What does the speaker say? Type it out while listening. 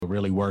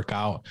really work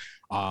out.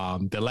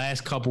 The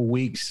last couple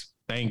weeks,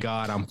 thank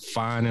God, I'm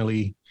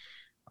finally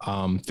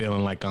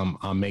feeling like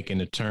I'm making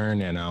the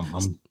turn, and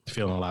I'm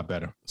feeling a lot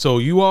better. So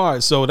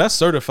that's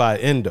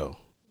certified endo.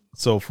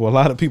 So for a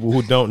lot of people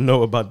who don't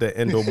know about that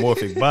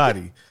endomorphic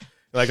body,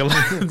 like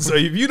so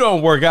if you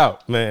don't work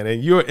out, man,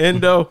 and you're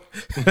endomorph,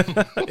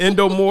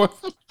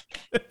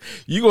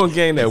 you're gonna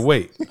gain that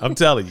weight. I'm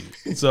telling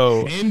you.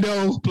 So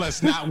endo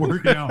plus not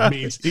working out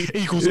means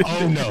equals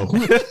oh no.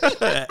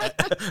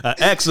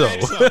 Exo.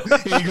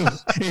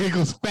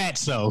 equals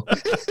fatso.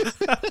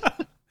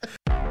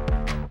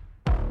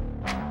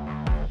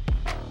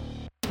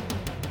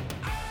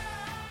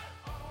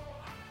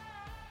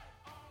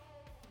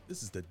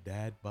 This is the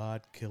Dad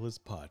Bod Killers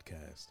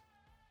podcast.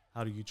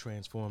 How do you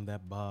transform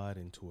that bod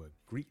into a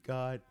Greek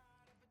god?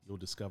 You'll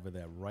discover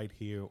that right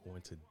here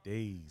on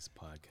today's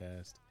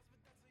podcast.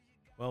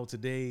 Well,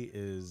 today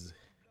is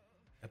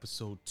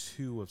episode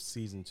 2 of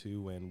season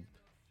 2, and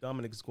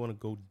Dominic is going to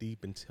go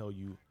deep and tell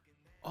you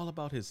all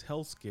about his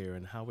health scare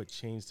and how it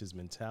changed his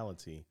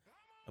mentality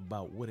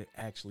about what it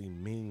actually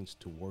means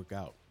to work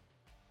out.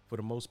 For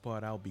the most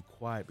part, I'll be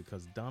quiet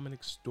because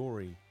Dominic's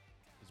story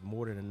is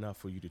more than enough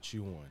for you to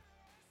chew on.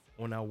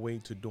 On our way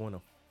to doing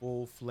a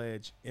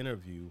full-fledged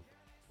interview,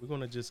 we're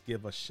going to just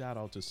give a shout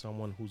out to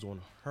someone who's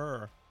on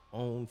her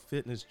own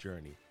fitness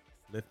journey,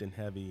 lifting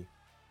heavy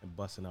and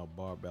busting out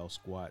barbell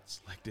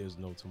squats like there's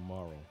no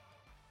tomorrow.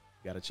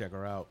 You got to check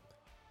her out.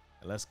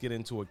 And let's get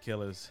into it,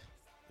 killers.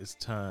 It's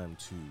time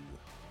to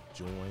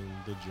join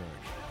the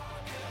journey.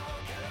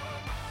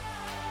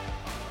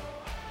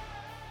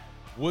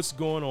 What's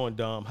going on,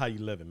 Dom? How you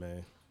living,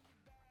 man?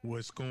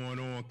 What's going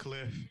on,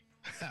 Cliff?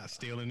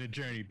 Still in the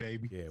journey,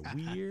 baby. Yeah,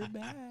 we're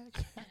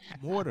back.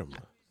 Mortimer,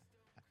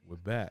 we're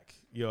back.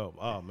 Yo,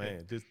 oh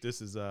man,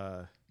 this is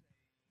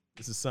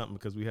something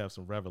because we have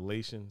some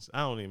revelations. I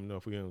don't even know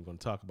if we're even going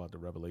to talk about the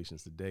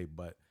revelations today,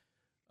 but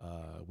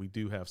we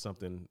do have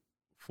something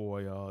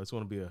for y'all. It's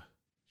going to be a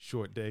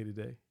short day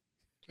today.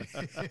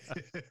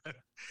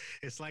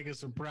 It's like a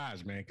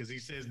surprise, man, because he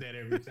says that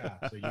every time.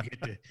 So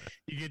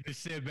you get to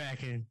sit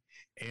back and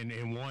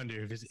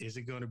wonder if is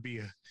it going to be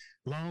a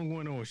long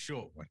one or a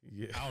short one.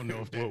 Yeah. I don't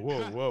know if that.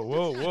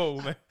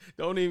 Whoa, man!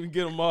 Don't even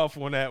get him off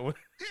on that one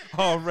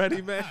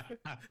already, man.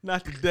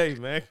 Not today,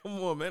 man. Come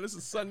on, man. It's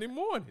a Sunday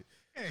morning.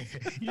 Hey,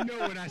 you know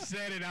when I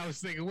said it, I was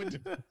thinking, what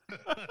the?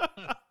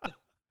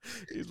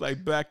 He's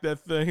like, back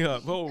that thing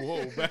up.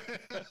 Whoa, back.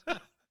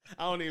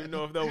 I don't even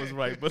know if that was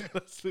right, but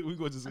we're going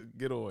to just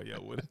get on,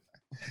 yo, with it.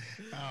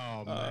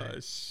 Oh,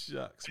 man.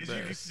 Shucks, As man.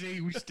 you can see,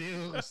 we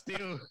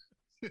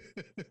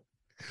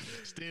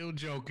still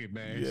joking,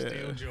 man. Yeah.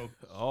 Still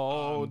joking.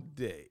 All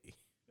day.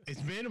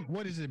 It's been,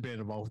 what has it been,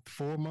 about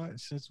 4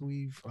 months since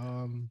we've...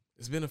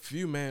 It's been a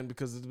few, man,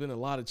 because there's been a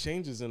lot of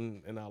changes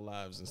in our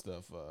lives and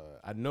stuff.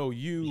 I know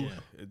you,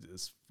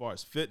 as far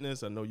as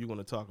fitness, I know you're going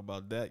to talk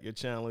about that, your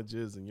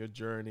challenges and your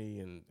journey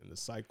and the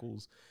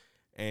cycles.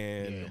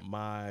 And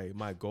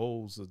my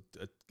goals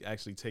are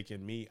actually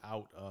taking me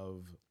out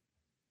of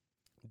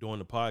doing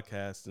the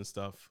podcast and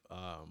stuff,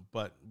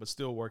 but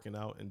still working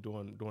out and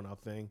doing our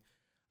thing.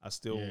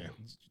 We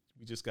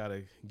just got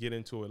to get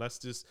into it. Let's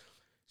just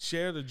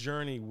share the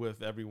journey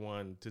with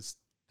everyone to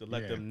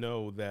let them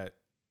know that,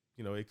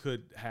 you know, it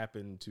could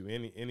happen to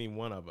any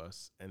one of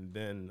us. And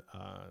then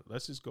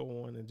let's just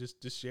go on and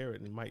just share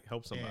it, and it might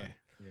help somebody.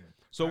 Yeah.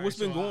 So what's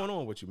been going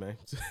on with you, man?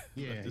 So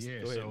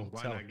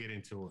why not get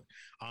into it?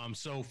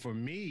 So for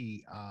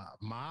me,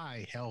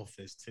 my health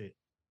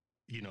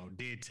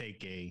did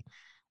take a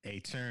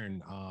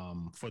turn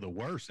for the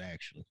worse,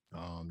 actually.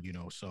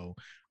 So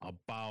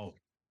about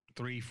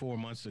 3-4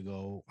 months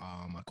ago,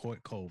 I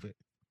caught COVID.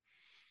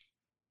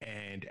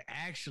 And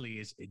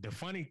actually, the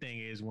funny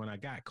thing is, when I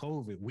got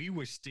COVID, we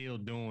were still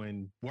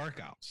doing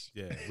workouts.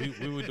 Yeah,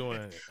 we were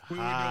doing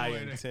high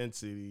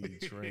intensity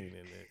training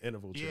and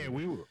interval training.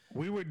 Yeah,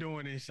 we were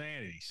doing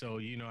insanity. So,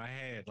 I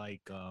had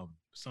like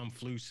some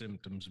flu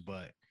symptoms,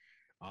 but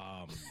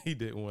he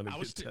didn't want to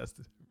get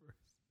tested.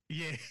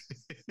 Yeah.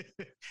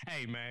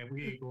 Hey, man,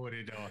 we ain't going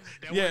to dog.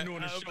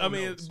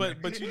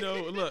 But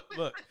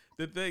look.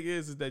 The thing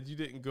is that you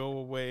didn't go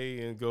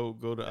away and go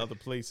to other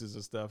places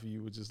and stuff.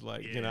 You were just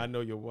like, I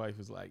know your wife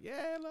was like,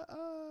 why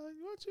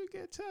don't you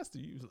get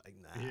tested? You was like,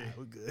 nah,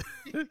 we're good.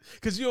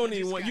 Because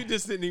you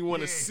just didn't even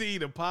want to see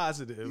the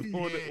positive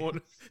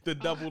on the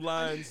double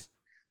lines.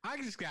 I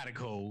just got a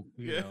cold,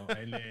 you know,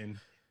 and then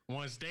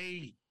once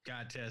they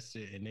got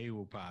tested and they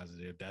were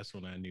positive, that's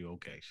when I knew,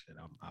 okay, shit,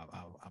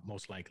 I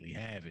most likely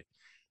have it.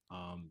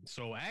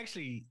 So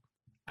actually,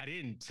 I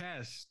didn't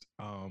test,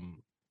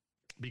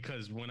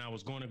 because when I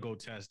was going to go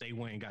test, they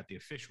went and got the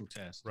official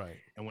test. Right.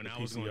 And when I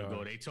was going to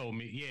go, they told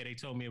me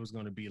it was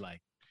going to be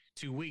like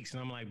 2 weeks. And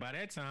I'm like, by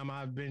that time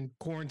I've been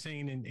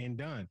quarantined and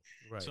done.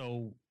 Right.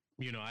 So,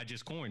 I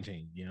just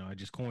quarantined,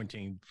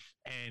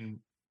 and,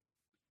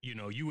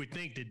 you would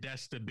think that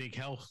that's the big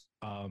health,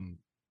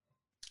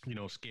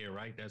 scare,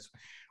 right?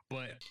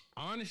 But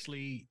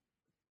honestly,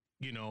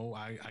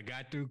 I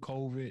got through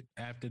COVID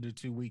after the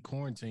 2-week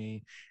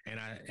quarantine, and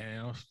I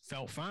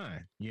felt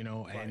fine,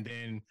 Right. and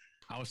then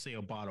I would say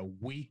about a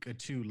week or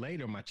two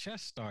later, my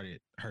chest started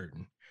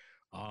hurting.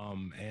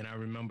 And I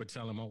remember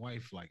telling my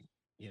wife, like,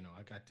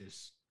 I got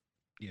this,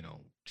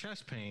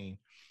 chest pain.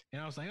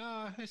 And I was like,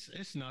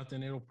 it's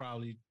nothing. It'll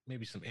probably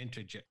maybe some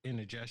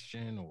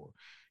indigestion or,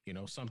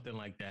 something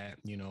like that.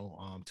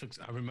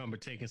 I remember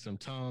taking some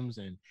Tums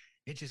and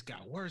it just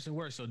got worse and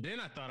worse. So then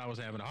I thought I was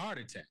having a heart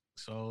attack.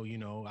 So,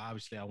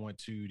 obviously I went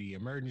to the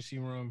emergency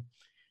room.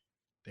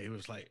 They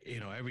was like,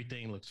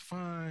 everything looks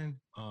fine.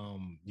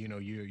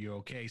 You're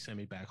okay. Send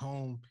me back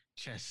home.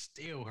 Chest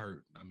still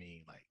hurt. I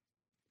mean, like,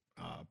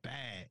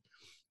 bad.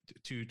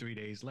 2-3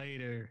 days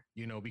later,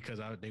 because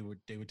they were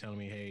telling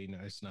me, hey, no,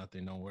 it's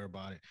nothing. Don't worry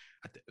about it.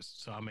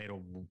 So I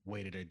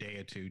waited a day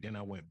or two. Then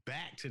I went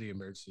back to the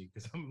emergency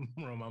because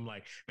I'm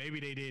like, maybe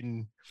they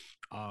didn't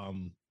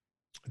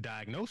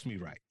diagnose me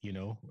right,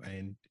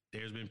 and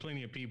there's been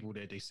plenty of people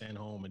that they send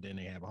home and then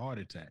they have a heart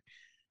attack.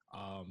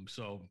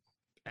 So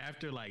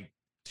after like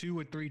 2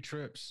 or 3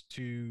 trips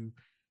to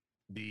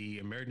the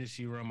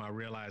emergency room, I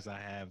realized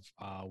I have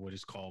what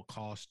is called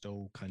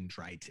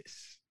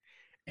costochondritis.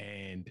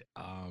 And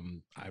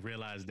I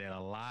realized that a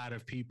lot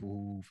of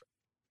people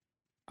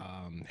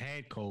who've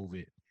had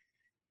COVID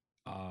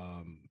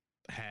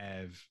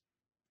have,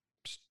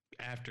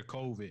 after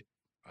COVID,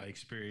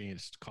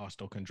 experienced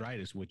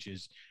costochondritis, which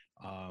is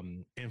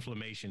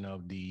inflammation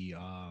of the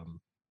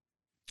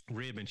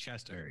rib and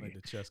chest area. Like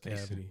the chest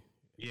cavity.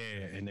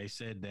 And they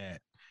said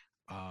that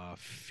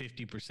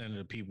 50% of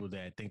the people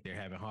that think they're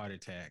having heart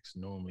attacks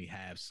normally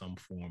have some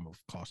form of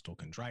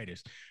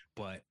costochondritis,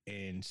 but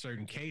in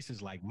certain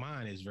cases like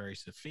mine is very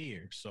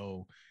severe.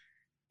 So,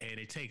 and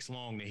it takes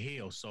long to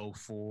heal. So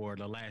for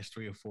the last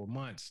 3 or 4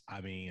 months,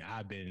 I mean,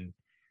 I've been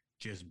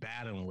just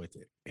battling with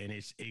it. And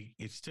it's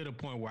to the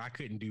point where I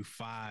couldn't do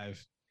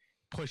 5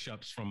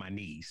 push-ups from my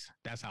knees.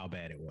 That's how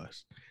bad it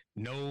was.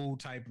 No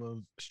type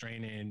of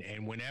straining.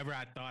 And whenever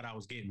I thought I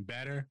was getting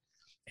better,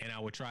 and I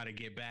would try to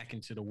get back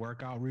into the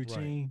workout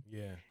routine,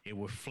 it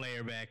would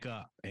flare back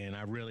up. And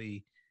I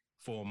really,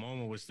 for a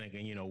moment, was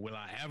thinking, will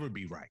I ever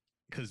be right?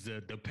 Because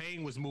the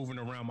pain was moving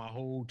around my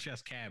whole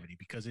chest cavity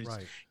because it's,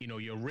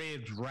 your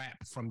ribs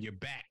wrap from your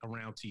back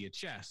around to your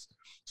chest.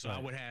 So I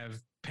would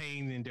have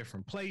pain in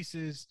different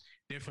places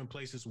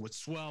would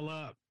swell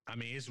up. I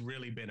mean, it's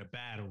really been a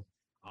battle.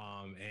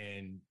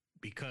 And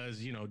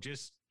because,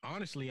 just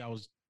honestly, I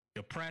was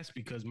depressed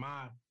because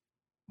my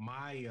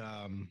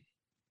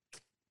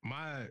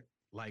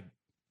like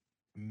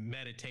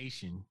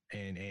meditation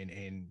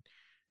and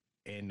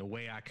the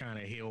way I kind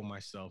of heal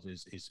myself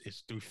is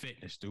through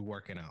fitness, through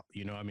working out.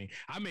 I mean,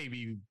 I may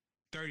be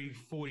 30,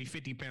 40,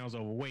 50 pounds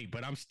overweight,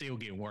 but I'm still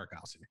getting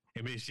workouts in it.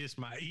 I mean, it's just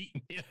my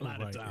eating a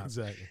lot of times.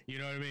 Exactly. You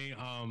know what I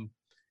mean?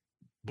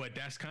 But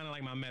that's kind of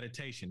like my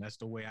meditation. That's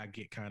the way I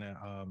get kind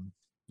of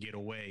get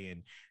away.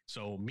 And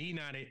so me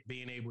not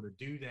being able to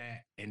do that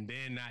and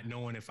then not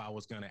knowing if I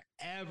was going to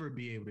ever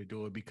be able to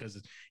do it because,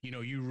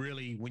 you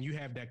really, when you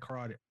have that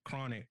chronic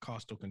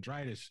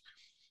costochondritis,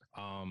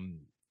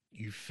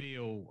 you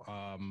feel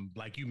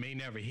like you may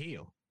never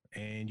heal.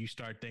 And you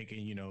start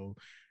thinking,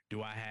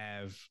 do I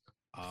have,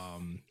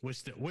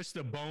 what's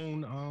the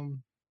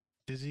bone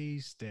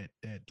disease that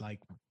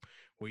like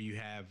where you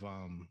have,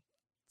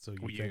 so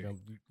you think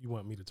you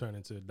want me to turn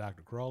into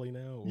Dr. Crawley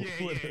now?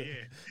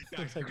 Yeah.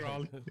 Dr.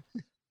 Crawley.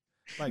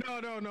 Like,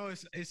 no.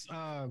 It's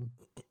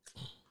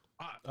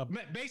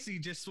basically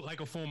just like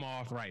a form of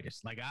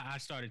arthritis. Like I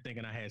started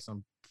thinking I had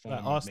some form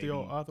like of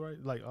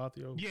osteoarthritis, like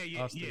osteo.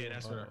 Yeah.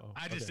 That's what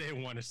I just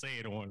didn't want to say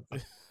it on.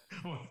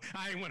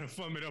 I didn't want to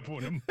thumb it up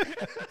on them.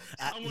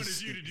 I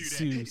wanted you to do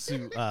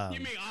that. You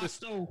mean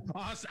osteo?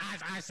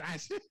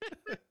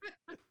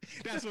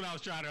 That's what I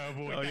was trying to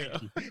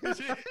avoid.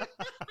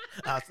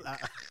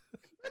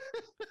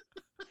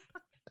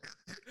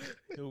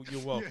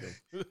 You're welcome.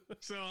 Yeah.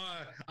 So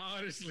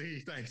honestly,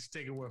 thanks.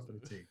 Take a word for the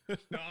team.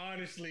 No,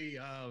 honestly,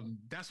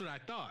 that's what I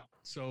thought.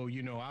 So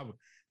I would,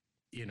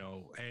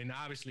 and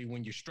obviously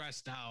when you're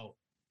stressed out,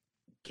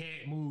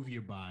 can't move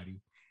your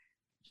body,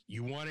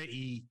 you want to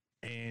eat,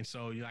 and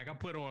so like I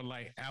put on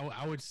like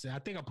I would say I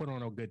think I put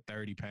on a good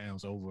 30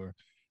 pounds over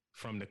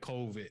from the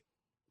COVID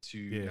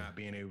to not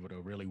being able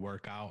to really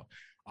work out.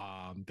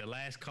 The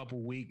last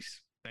couple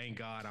weeks, thank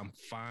God, I'm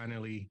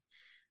finally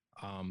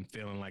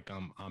feeling like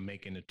I'm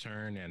making a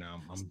turn and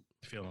I'm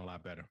feeling a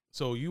lot better.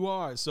 So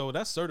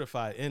that's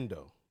certified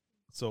endo.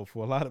 So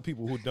for a lot of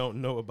people who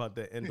don't know about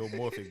that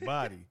endomorphic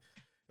body,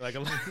 like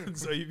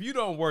so if you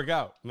don't work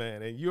out,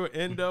 man, and you're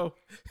endomorph,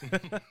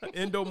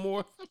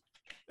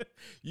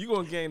 you're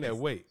gonna gain that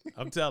weight.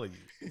 I'm telling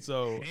you.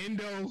 So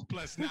endo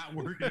plus not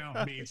working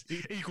out means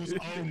equals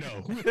oh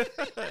no.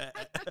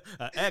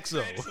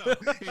 Exo.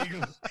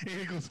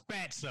 equals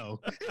fatso.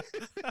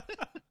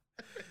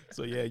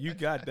 So yeah, you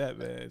got that,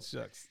 man.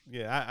 Shucks.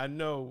 Yeah, I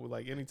know.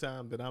 Like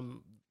anytime that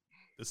I'm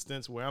the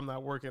stints where I'm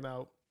not working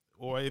out,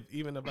 or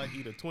even if I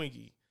eat a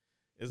Twinkie,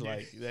 it's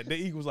like that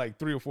equals like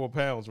 3 or 4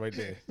 pounds right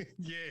there.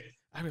 Yeah.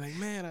 I be like,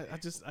 man,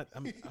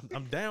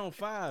 I'm down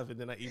 5, and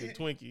then I eat a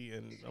Twinkie,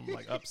 and I'm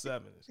like up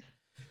 7.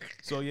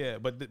 So yeah,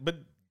 but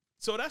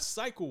so that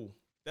cycle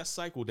that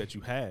cycle that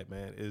you had,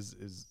 man,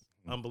 is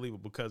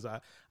unbelievable, because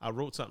I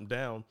wrote something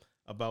down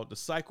about the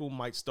cycle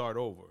might start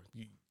over.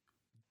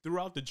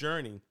 Throughout the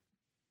journey,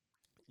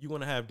 you're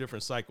going to have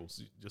different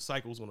cycles. Your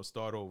cycle's going to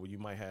start over. You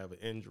might have an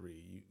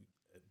injury,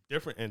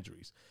 different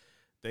injuries,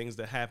 things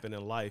that happen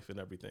in life and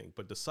everything.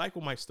 But the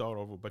cycle might start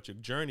over, but your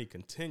journey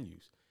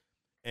continues.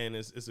 And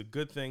it's a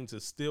good thing to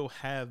still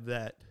have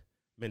that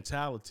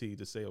mentality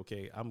to say,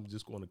 okay, I'm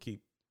just going to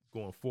keep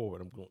going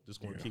forward. I'm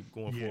just going to keep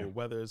going forward,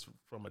 whether it's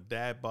from a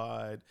dad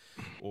bod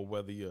or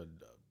whether you're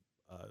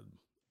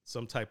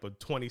some type of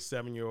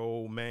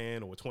 27-year-old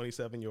man or a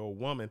 27-year-old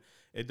woman.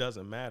 It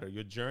doesn't matter.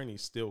 Your journey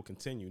still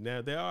continue.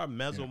 Now, there are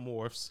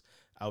mesomorphs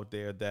out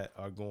there that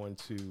are going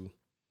to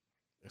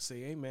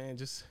say, hey, man,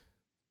 just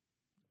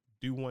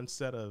do one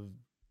set of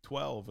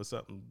 12 or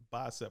something,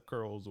 bicep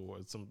curls or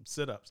some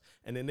sit-ups,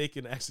 and then they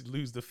can actually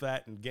lose the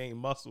fat and gain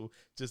muscle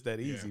just that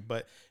easy.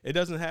 But it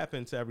doesn't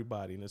happen to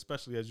everybody, and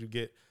especially as you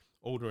get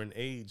older in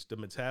age, the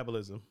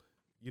metabolism,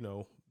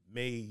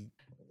 may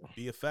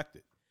be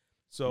affected.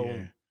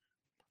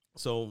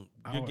 So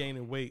you're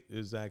gaining weight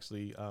is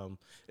actually,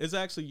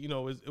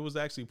 it was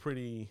actually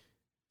pretty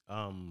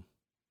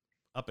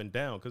up and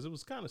down, because it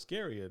was kind of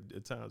scary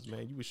at times,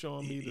 man. You were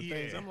showing me the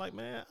things. I'm like,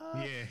 man, I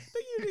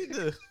think you need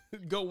to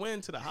go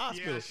into the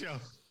hospital. Yeah,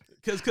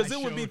 Because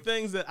it would be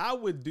things that I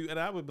would do, and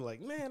I would be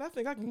like, man, I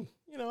think I can,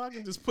 I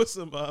can just put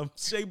some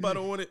shea butter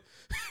on it,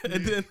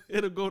 and then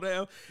it'll go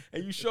down.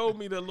 And you showed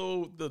me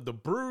the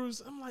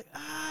bruise. I'm like,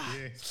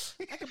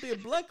 that could be a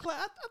blood clot.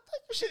 I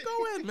think we should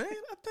go in, man.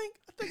 I think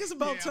it's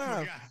about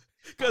time.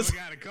 I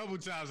forgot a couple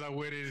times I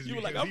went in. You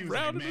were like, I'm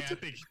rounding it.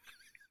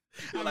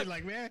 I was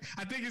like, man,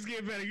 I think it's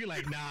getting better. You're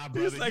like, nah,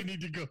 brother, you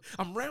need to go.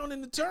 I'm rounding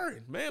the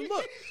turn, man.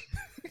 Look,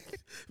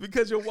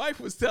 because your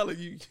wife was telling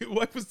you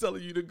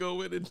to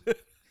go in and.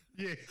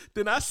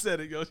 Then I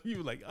said it, you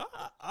were like,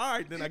 all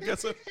right, then I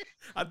guess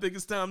I think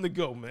it's time to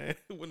go, man.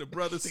 When the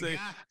brother say,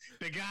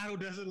 the guy who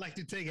doesn't like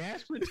to take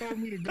aspirin told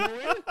me to go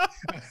in.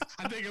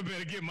 I think I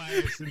better get my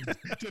ass to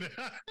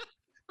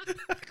the.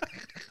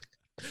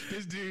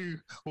 This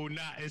dude will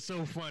not. It's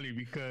so funny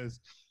because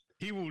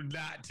he will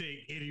not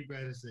take any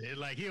medicine. And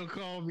like, he'll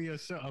call me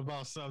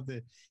about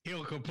something.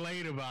 He'll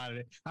complain about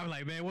it. I'm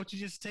like, man, won't you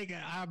just take an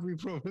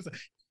ibuprofen?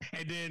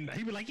 And then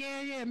he'd be like,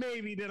 yeah,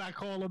 maybe. Then I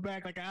call him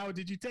back like, oh,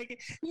 did you take it?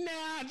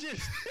 Nah,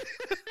 just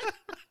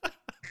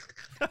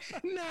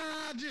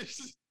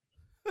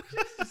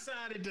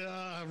decided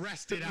to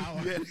rest it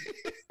out.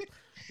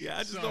 Yeah,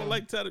 I just don't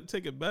like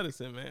taking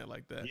medicine, man,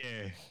 like that.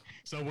 Yeah.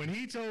 So when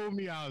he told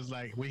me, I was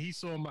like, when he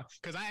saw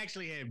because I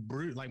actually had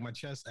my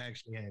chest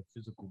actually had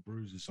physical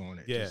bruises on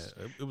it. Yeah,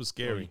 it was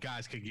scary. So you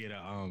guys could get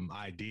an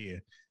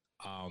idea.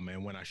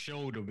 And when I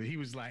showed him, he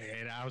was like,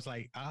 and I was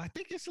like, I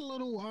think it's a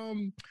little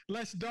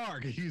less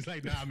dark. And he was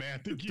like, nah, man, I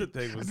think you need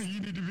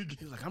to be.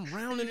 He's like, I'm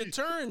rounding the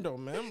turn, though,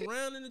 man. I'm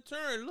rounding the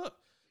turn. Look,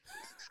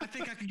 I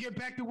think I could get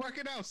back to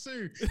working out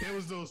soon. There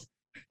was those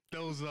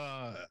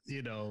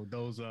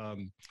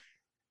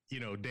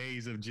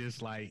days of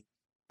just like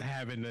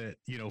having the,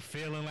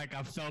 feeling like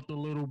I felt a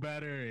little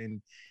better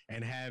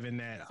and having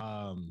that.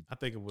 I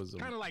think it was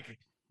kind of like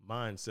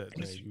mindset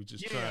thing. You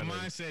just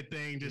mindset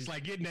thing, just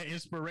like getting that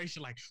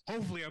inspiration. Like,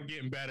 hopefully, I'm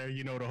getting better.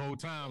 The whole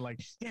time. Like,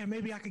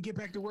 maybe I could get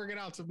back to working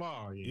out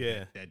tomorrow.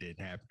 That didn't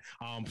happen.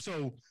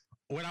 So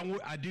what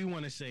I do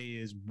want to say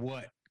is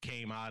what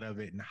came out of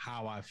it and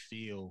how I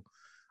feel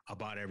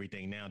about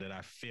everything now that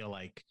I feel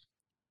like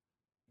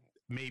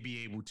may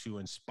be able to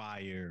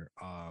inspire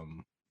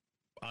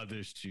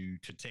others to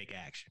take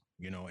action.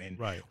 And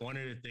one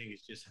of the things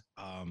is just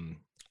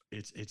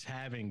it's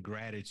having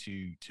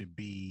gratitude to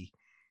be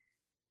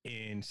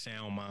in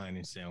sound mind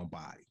and sound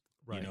body,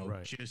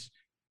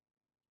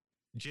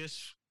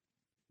 just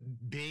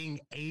being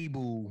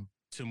able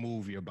to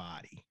move your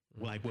body,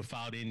 like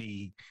without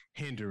any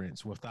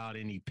hindrance, without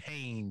any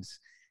pains,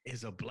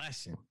 is a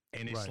blessing.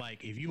 And it's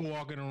like, if you're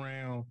walking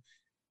around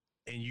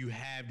and you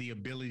have the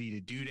ability to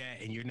do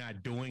that and you're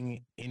not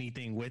doing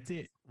anything with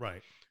it,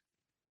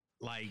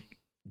 like,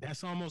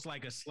 that's almost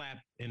like a slap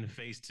in the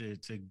face to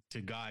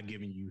God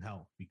giving you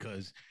health.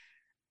 Because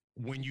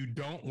when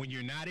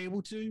you're not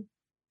able to,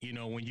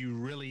 when you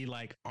really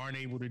like aren't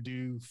able to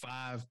do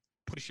 5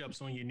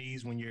 push-ups on your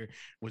knees when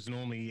was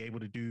normally able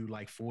to do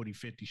like 40,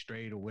 50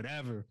 straight or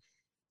whatever,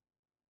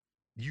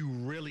 you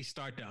really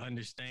start to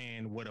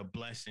understand what a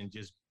blessing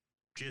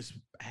just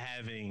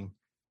having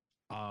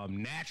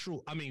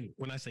natural. I mean,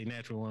 when I say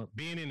natural,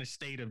 being in a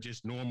state of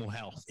just normal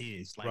health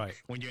is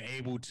like when you're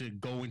able to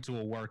go into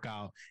a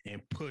workout and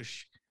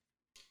push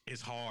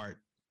is hard,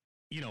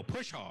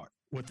 push hard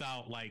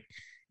without like,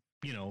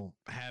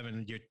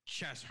 having your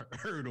chest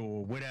hurt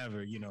or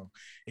whatever,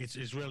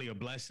 it's really a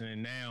blessing.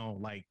 And now,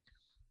 like,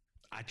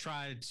 I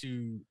tried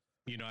to,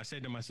 I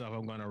said to myself,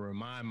 I'm going to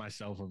remind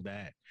myself of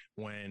that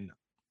when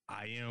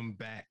I am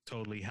back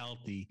totally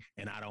healthy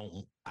and I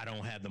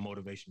don't have the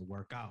motivation to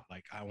work out.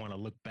 Like, I want to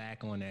look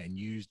back on that and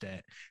use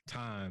that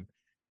time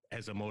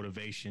as a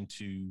motivation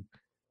to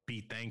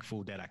be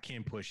thankful that I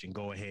can push and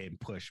go ahead and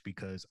push,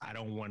 because I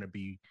don't want to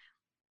be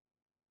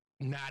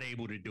not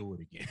able to do it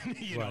again.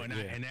 you know,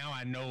 and now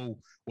I know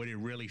what it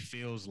really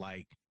feels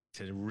like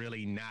to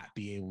really not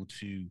be able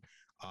to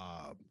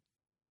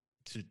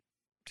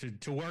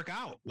to work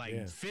out,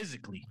 like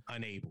physically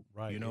unable,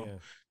 right? You know,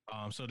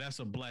 so that's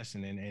a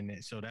blessing,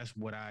 and so that's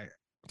what I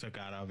took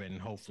out of it,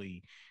 and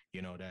hopefully,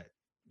 you know, that,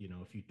 you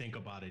know, if you think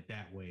about it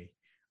that way,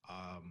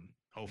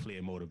 hopefully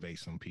it motivates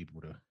some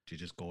people to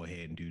just go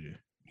ahead and do the,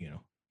 you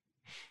know,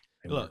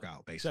 and work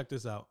out. Basically, check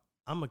this out.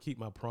 I'm gonna keep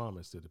my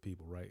promise to the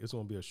people, right? It's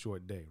gonna be a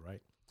short day,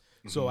 right?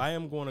 Mm-hmm. So I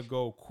am going to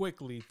go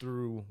quickly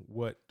through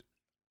what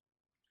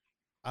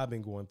I've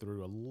been going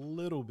through a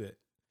little bit,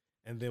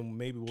 and then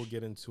maybe we'll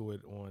get into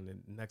it on the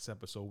next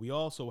episode. We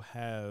also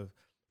have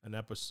an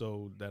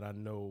episode that I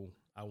know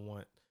I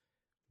want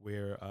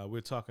where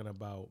we're talking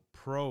about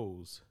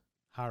pros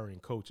hiring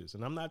coaches.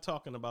 And I'm not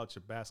talking about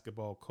your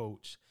basketball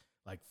coach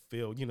like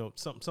Phil. You know,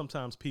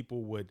 sometimes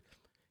people would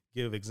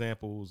give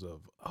examples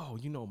of, oh,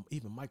 you know,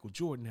 even Michael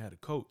Jordan had a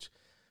coach.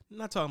 I'm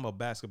not talking about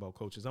basketball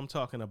coaches. I'm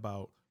talking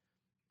about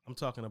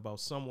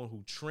someone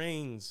who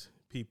trains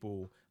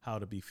people how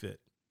to be fit.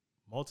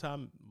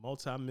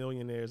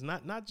 Multi-millionaires,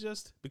 not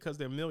just because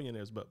they're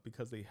millionaires, but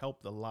because they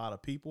helped a lot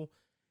of people,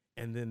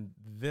 and then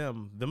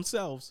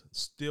themselves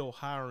still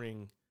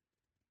hiring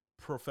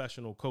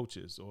professional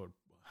coaches or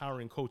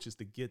hiring coaches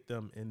to get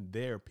them in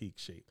their peak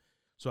shape.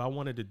 So I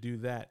wanted to do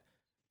that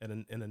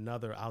in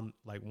another,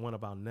 like one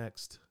of our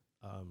next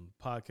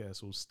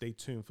podcasts. So stay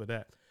tuned for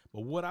that.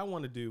 But what I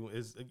want to do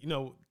is, you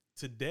know,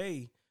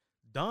 today,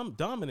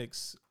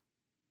 Dominic's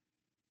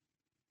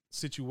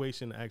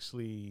situation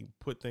actually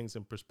put things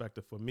in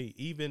perspective for me,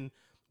 even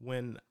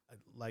when,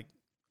 like,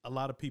 a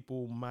lot of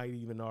people might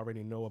even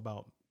already know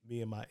about me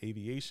and my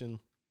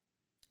aviation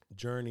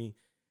journey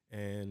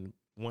and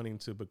wanting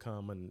to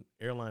become an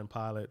airline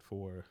pilot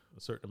for a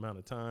certain amount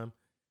of time.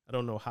 I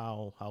don't know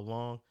how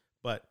long,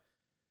 but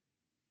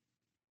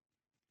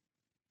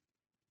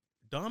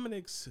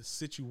Dominic's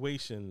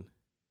situation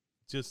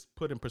just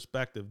put in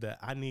perspective that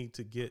I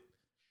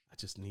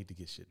just need to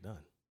get shit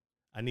done.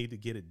 I need to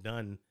get it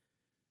done,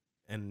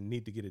 and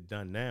need to get it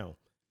done now,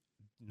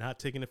 not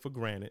taking it for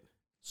granted.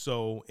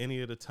 So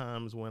any of the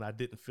times when I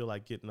didn't feel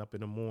like getting up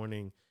in the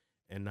morning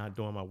and not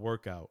doing my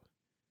workout,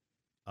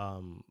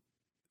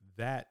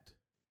 that's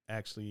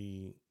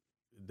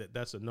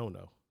a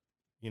no-no.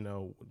 You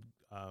know,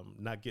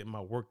 not getting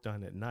my work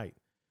done at night,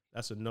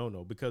 that's a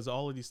no-no, because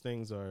all of these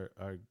things are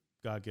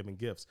God-given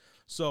gifts.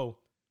 So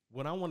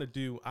what I want to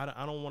do, I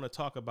don't want to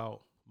talk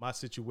about my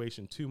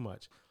situation too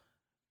much.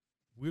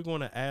 We're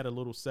going to add a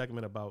little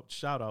segment about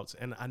shout outs.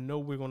 And I know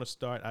we're going to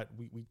start.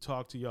 We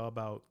talked to y'all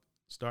about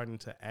starting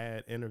to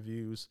add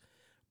interviews,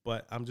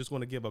 but I'm just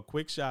going to give a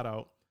quick shout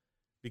out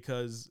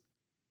because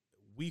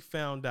we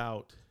found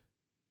out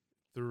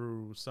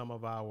through some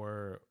of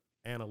our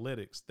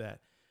analytics that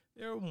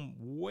there are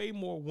way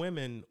more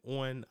women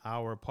on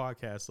our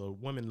podcast, or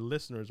women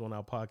listeners on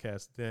our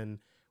podcast, than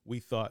we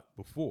thought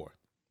before.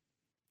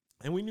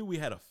 And we knew we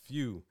had a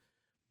few,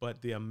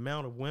 but the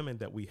amount of women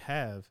that we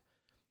have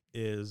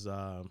it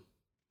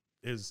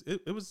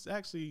was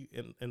actually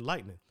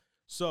enlightening.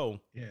 So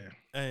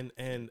and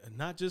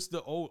not just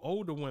the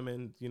older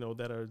women, you know,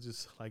 that are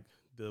just like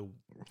the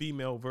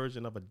female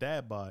version of a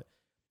dad bod,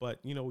 but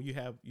you know, you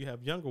have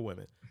younger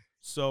women.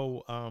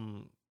 So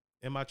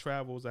in my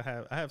travels,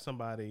 I have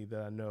somebody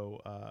that I know.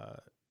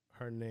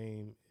 Her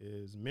name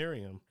is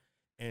Miriam,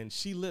 and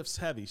she lifts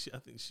heavy. I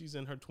think she's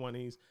in her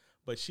 20s,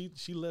 but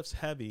she lifts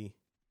heavy,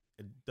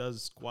 and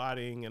does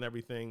squatting and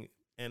everything.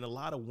 And a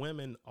lot of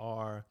women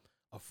are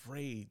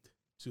afraid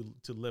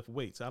to lift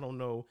weights. I don't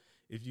know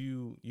if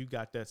you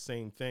got that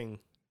same thing,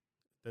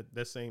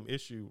 that same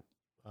issue,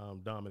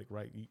 Dominic,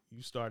 right?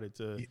 You started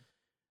to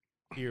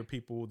hear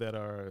people that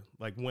are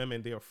like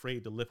women, they're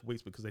afraid to lift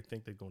weights because they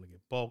think they're going to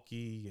get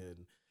bulky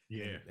and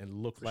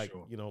look like,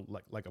 you know,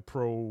 like a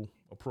pro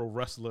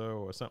wrestler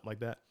or something like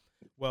that.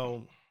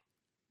 Well,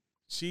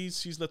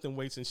 she's lifting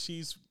weights, and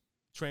she's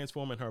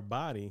transforming her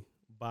body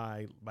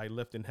by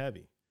lifting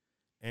heavy.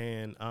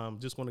 And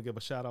just want to give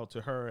a shout out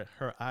to her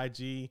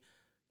IG.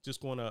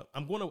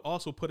 I'm going to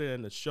also put it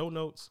in the show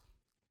notes.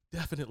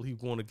 Definitely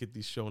want to get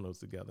these show notes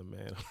together,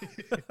 man.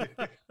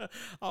 I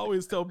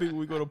always tell people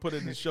we're going to put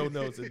it in the show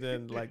notes, and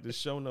then like the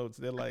show notes,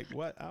 they're like,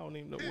 what? I don't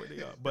even know where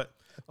they are. But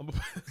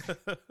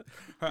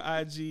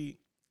her IG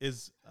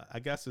is, I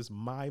guess it's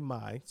my,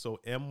 so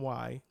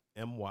MY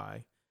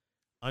 _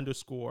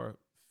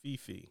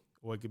 Fifi,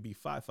 or it could be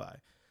Fi.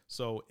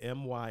 So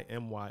MY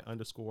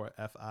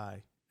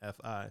 _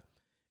 FI.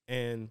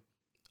 And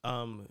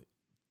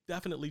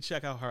definitely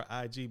check out her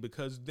IG,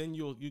 because then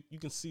you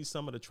can see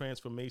some of the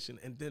transformation.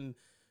 And then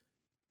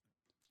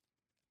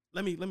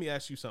let me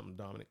ask you something,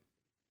 Dominic.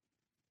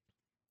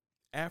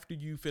 After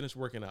you finish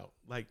working out,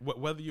 like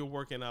whether you're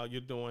working out,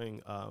 you're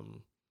doing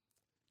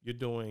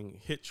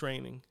HIIT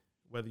training,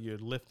 whether you're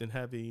lifting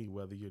heavy,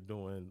 whether you're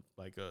doing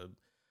like a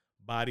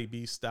Body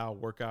Beast style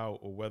workout,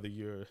 or whether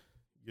you're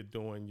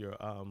doing your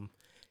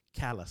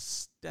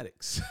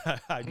calisthenics,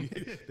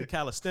 the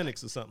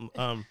calisthenics or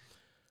something.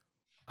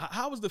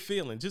 How was the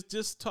feeling?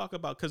 Just talk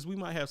about, because we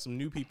might have some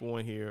new people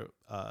on here,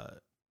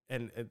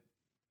 and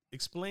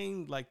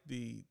explain like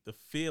the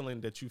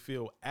feeling that you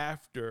feel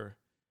after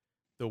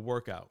the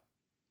workout.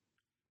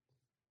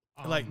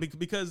 Like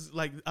because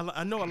like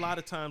I know a lot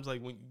of times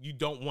like when you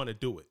don't want to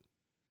do it.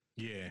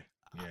 Yeah.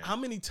 How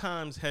many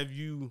times have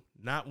you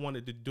not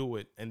wanted to do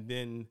it, and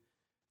then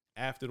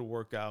after the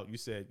workout you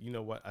said, you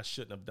know what, I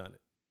shouldn't have done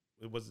it?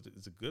 Is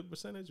it a good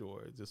percentage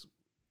or just?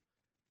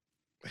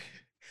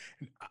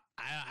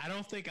 I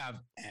don't think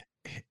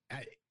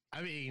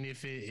I mean,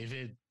 if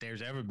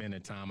there's ever been a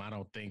time, I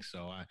don't think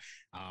so.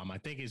 I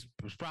think it's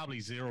probably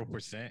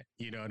 0%.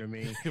 You know what I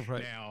mean?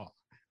 Right. Now,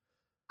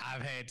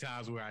 I've had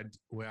times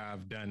where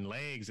I've done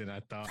legs and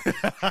I thought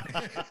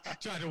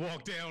tried to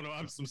walk down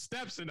some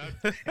steps and I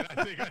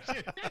think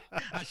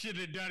I should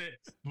have done it.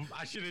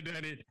 I should have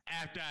done it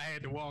after I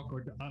had to walk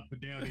up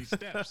and down these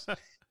steps.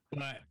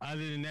 But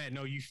other than that,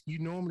 no, you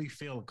normally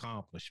feel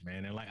accomplished,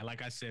 man. And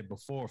like I said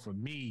before, for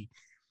me,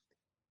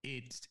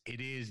 it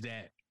is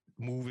that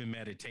moving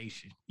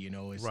meditation. You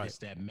know, it's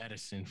that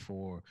medicine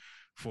for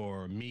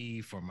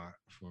me, for my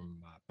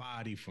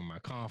body, for my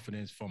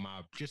confidence, for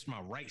my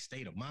right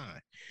state of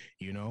mind,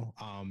 you know.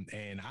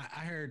 And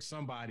I heard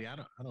somebody, I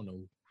don't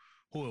know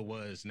who it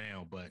was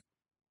now, but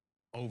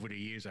over the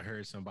years I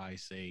heard somebody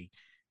say,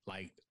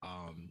 like,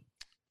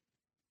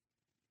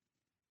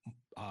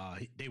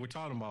 they were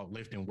talking about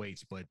lifting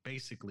weights, but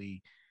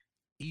basically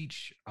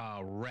each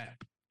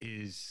rep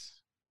is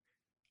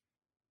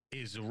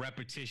a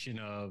repetition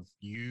of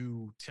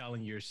you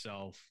telling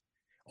yourself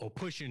or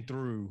pushing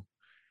through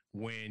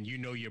when you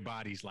know your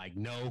body's like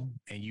no,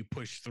 and you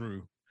push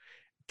through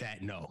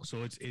that no.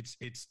 So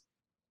it's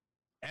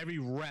every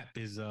rep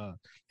is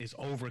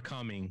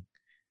overcoming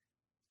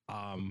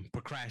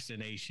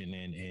procrastination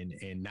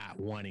and not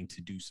wanting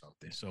to do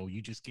something. So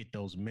you just get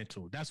those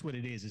mental. That's what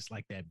it is. It's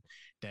like that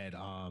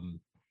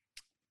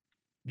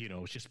you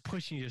know, it's just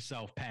pushing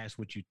yourself past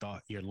what you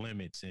thought your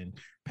limits and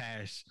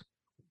past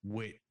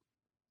what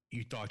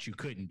you thought you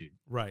couldn't do.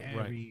 Right.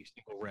 Every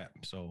single rep.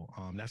 So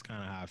that's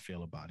kind of how I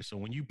feel about it. So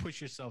when you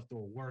push yourself through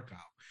a workout,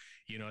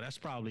 you know, that's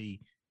probably,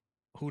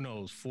 who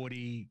knows,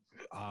 40,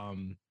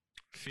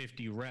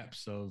 50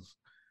 reps of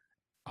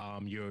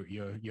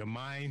your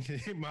mind.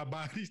 My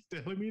body's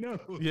telling me no.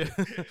 Yeah.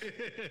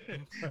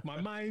 My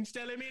mind's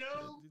telling me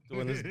no.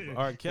 Doing this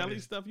R. Kelly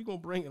stuff. You gonna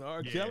bring in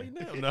R. Kelly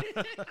now? No.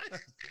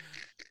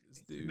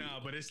 No,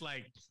 but it's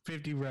like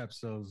 50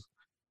 reps of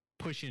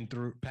pushing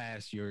through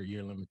past your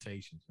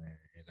limitations, man.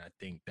 And I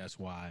think that's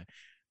why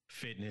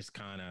fitness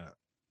kind of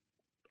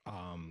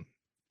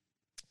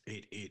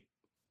it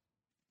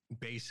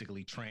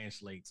basically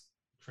translate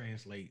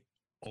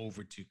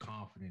over to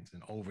confidence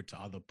and over to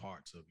other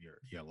parts of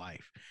your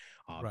life,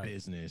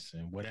 business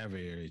and whatever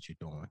it is you're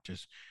doing,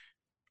 just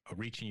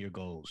reaching your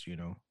goals, you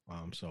know.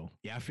 So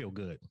yeah, I feel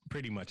good.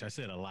 Pretty much, I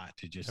said a lot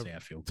to just say I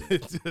feel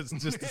good.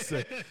 just to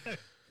say.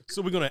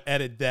 So we're gonna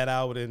edit that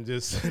out and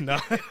just no.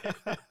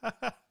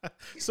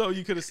 So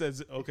you could have said,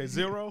 okay,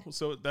 0.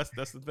 So that's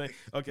the thing.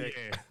 Okay,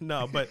 yeah.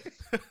 No, but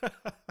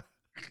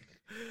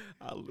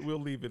we'll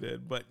leave it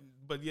in. But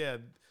yeah.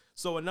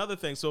 So another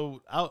thing.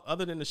 So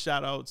other than the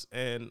shout outs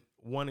and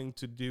wanting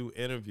to do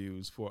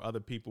interviews for other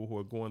people who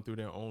are going through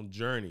their own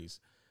journeys,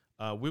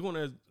 we're going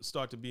to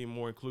start to be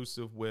more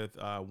inclusive with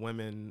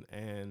women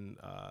and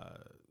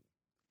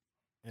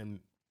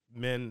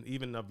men,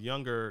 even of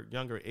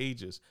younger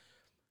ages.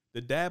 The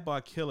Dad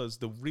Bod Killers,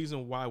 the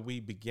reason why we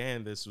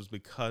began this was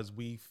because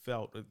we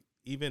felt,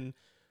 even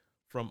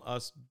from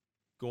us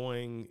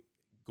going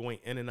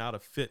in and out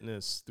of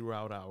fitness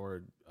throughout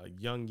our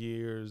young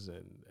years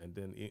and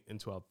then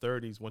into our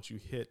 30s, once you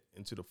hit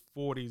into the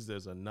 40s,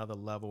 there's another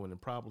level, and then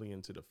probably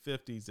into the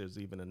 50s, there's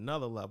even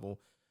another level,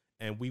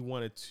 and we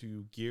wanted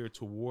to gear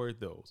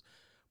toward those.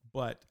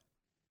 But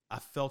I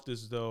felt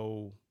as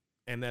though,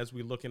 and as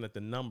we're looking at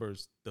the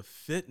numbers, the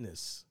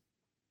fitness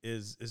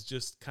is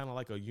just kind of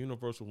like a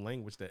universal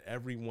language that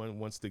everyone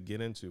wants to get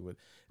into, and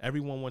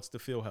everyone wants to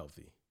feel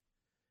healthy.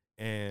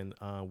 And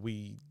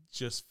we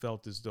just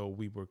felt as though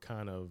we were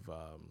kind of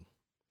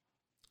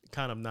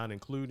not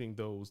including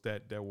those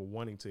that were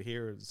wanting to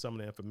hear some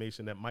of the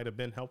information that might have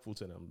been helpful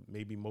to them,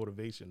 maybe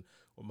motivation,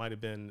 or might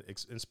have been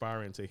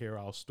inspiring to hear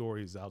our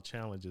stories, our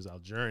challenges, our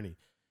journey.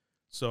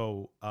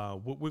 So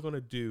what we're going to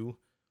do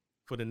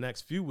for the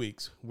next few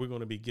weeks, we're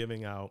going to be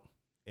giving out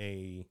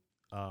a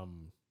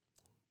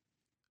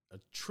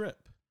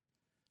trip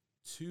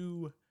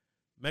to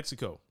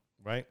Mexico,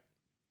 right?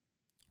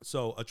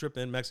 So a trip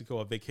in Mexico,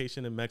 a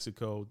vacation in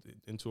Mexico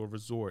into a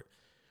resort.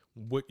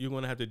 What you're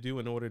going to have to do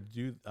in order to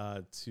do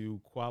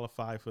to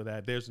qualify for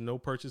that, there's no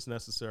purchase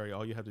necessary.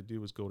 All you have to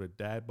do is go to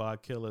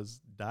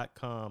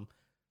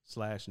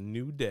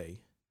dadbodkillers.com/new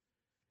day,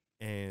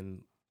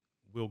 and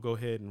we'll go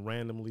ahead and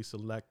randomly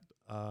select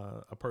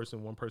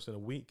one person a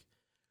week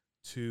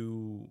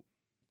to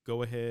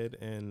go ahead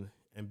and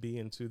be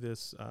into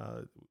this.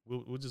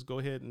 We'll just go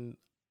ahead and,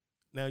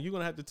 now you're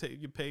going to have to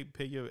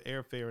pay your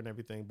airfare and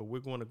everything, but we're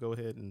going to go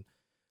ahead and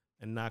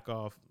knock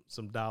off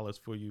some dollars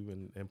for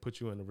you and put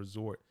you in a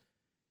resort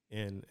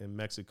in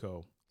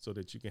Mexico so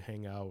that you can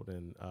hang out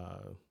and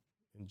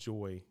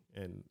enjoy,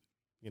 and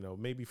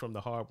maybe from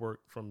the hard work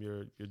from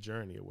your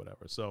journey or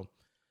whatever. So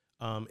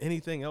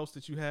anything else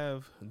that you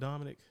have,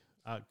 Dominic?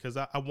 Because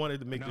I wanted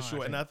to make this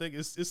short, and I think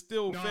it's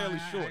still fairly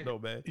short though,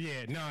 man.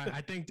 Yeah, no,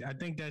 I think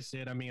that's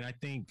it. I mean, I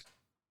think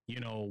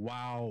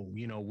while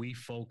we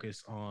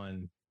focus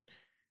on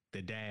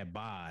the dad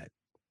bod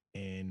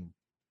and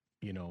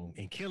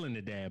and killing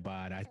the dad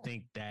bod, I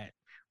think that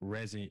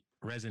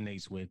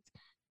resonates with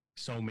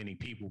so many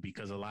people,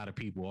 because a lot of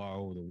people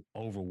are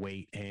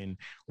overweight. And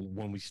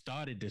when we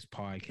started this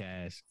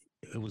podcast,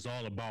 it was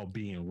all about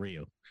being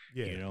real.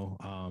 Yeah.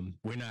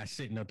 We're not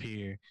sitting up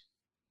here,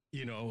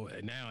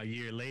 now a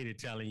year later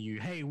telling you,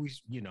 hey, it would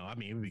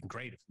be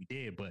great if we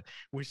did, but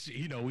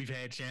we've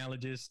had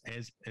challenges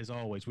as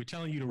always. We're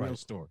telling you the real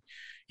story.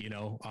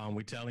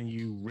 We're telling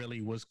you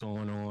really what's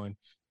going on,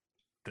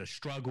 the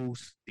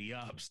struggles, the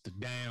ups, the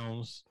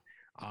downs,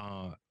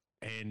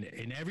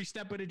 and every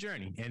step of the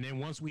journey. And then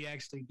once we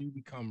actually do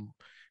become,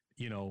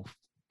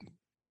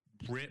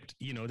 ripped,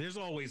 there's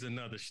always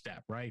another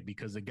step, right?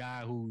 Because the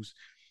guy who's,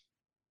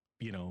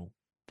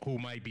 who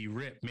might be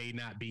ripped may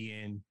not be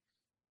in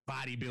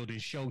bodybuilding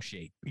show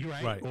shape,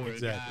 right? Or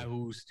exactly. A guy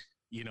who's,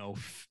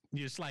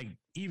 just like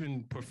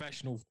even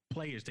professional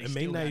players, they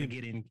still got to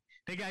get in.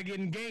 They got to get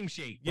in game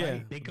shape. Yeah,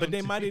 right? But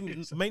they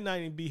may not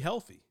even be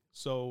healthy.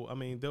 So I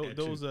mean,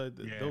 those are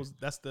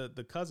that's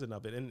the cousin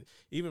of it. And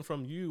even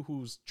from you,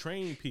 who's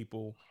trained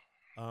people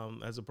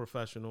as a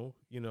professional,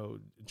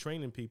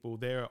 training people,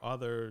 there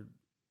are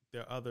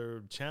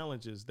other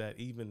challenges that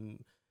even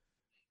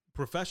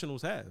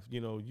professionals have.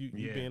 You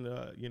being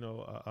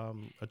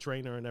a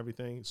trainer and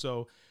everything.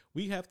 So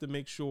we have to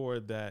make sure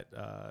that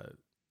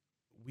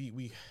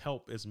we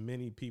help as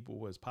many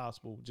people as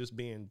possible, just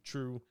being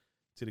true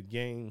to the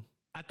game.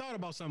 I thought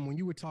about something when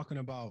you were talking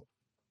about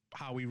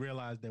how we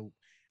realized that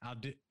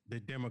the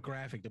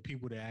demographic, the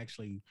people that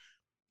actually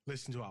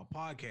listen to our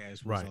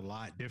podcast, was a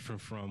lot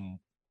different from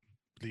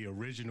the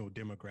original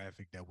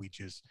demographic that we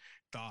just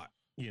thought,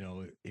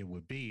 it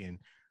would be. And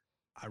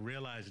I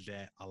realized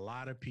that a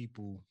lot of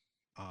people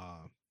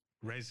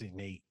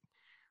resonate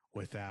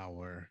with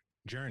our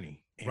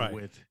journey and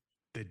with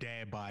the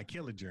dad bod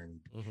killer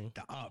journey,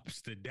 the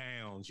ups, the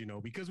downs,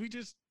 because we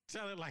just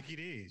tell it like it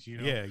is,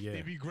 Yeah.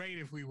 It'd be great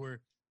if we were,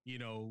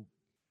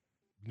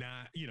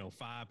 not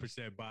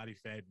 5% body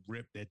fat,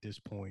 ripped at this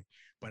point,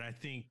 but I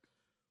think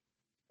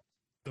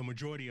the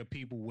majority of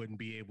people wouldn't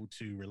be able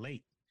to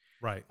relate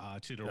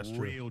to the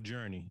real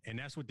journey, and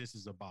that's what this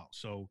is about.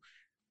 So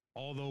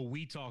although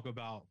we talk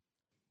about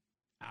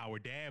our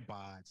dad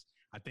bods,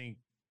 I think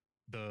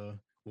the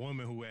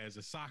woman who has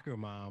a soccer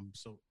mom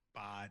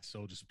bod,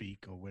 so to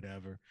speak, or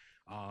whatever,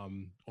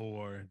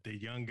 or the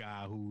young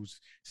guy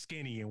who's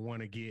skinny and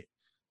want to get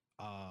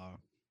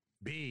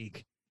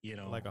big,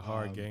 like a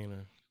hard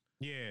gainer.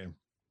 Yeah,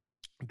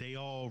 they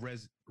all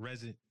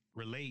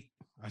relate.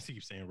 I see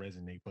you saying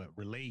resonate, but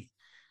relate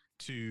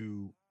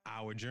to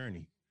our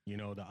journey.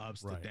 The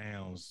ups, the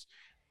downs,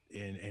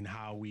 and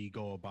how we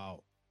go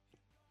about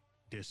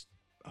this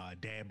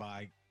dad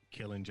bod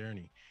killing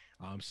journey.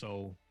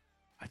 So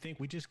I think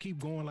we just keep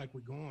going like we're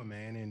going,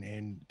 man.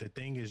 And the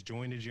thing is,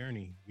 join the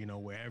journey.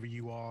 Wherever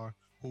you are,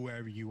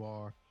 whoever you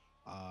are.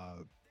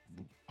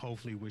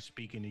 Hopefully, we're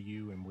speaking to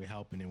you and we're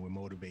helping and we're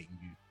motivating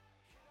you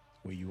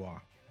where you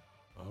are.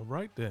 All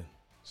right, then.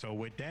 So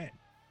with that,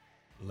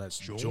 let's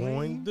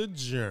join the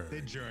journey.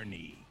 The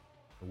journey.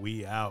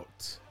 We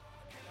out.